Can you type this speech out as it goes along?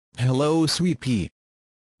Hello sweet pea.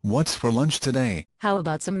 What's for lunch today? How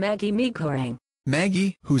about some Maggi mee goreng?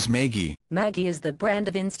 Maggie? Who's Maggie? Maggi is the brand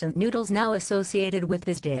of instant noodles now associated with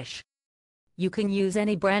this dish. You can use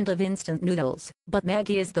any brand of instant noodles, but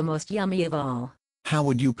Maggi is the most yummy of all. How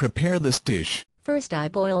would you prepare this dish? First I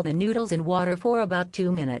boil the noodles in water for about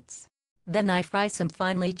 2 minutes. Then I fry some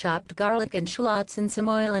finely chopped garlic and shallots in some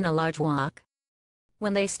oil in a large wok.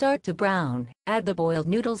 When they start to brown, add the boiled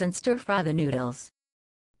noodles and stir-fry the noodles.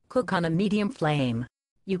 Cook on a medium flame.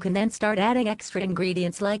 You can then start adding extra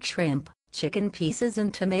ingredients like shrimp, chicken pieces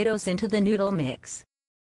and tomatoes into the noodle mix.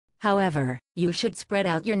 However, you should spread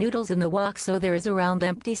out your noodles in the wok so there is a round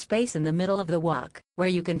empty space in the middle of the wok, where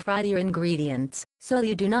you can fry your ingredients, so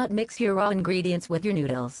you do not mix your raw ingredients with your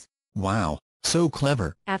noodles. Wow, so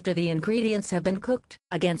clever. After the ingredients have been cooked,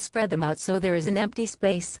 again spread them out so there is an empty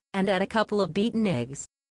space, and add a couple of beaten eggs.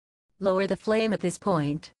 Lower the flame at this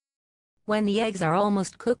point. When the eggs are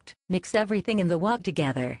almost cooked, mix everything in the wok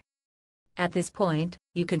together. At this point,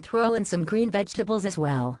 you can throw in some green vegetables as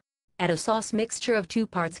well. Add a sauce mixture of 2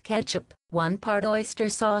 parts ketchup, 1 part oyster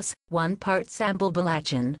sauce, 1 part sambal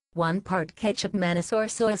belacan, 1 part ketchup mayonnaise or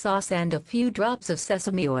soy sauce and a few drops of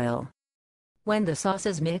sesame oil. When the sauce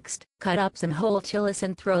is mixed, cut up some whole chilies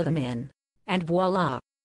and throw them in. And voila!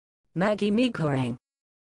 Maggi mee goreng.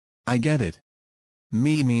 I get it.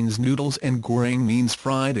 Mee means noodles and goreng means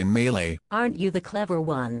fried in Malay. Aren't you the clever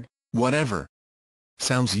one? Whatever.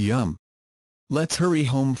 Sounds yum. Let's hurry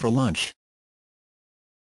home for lunch.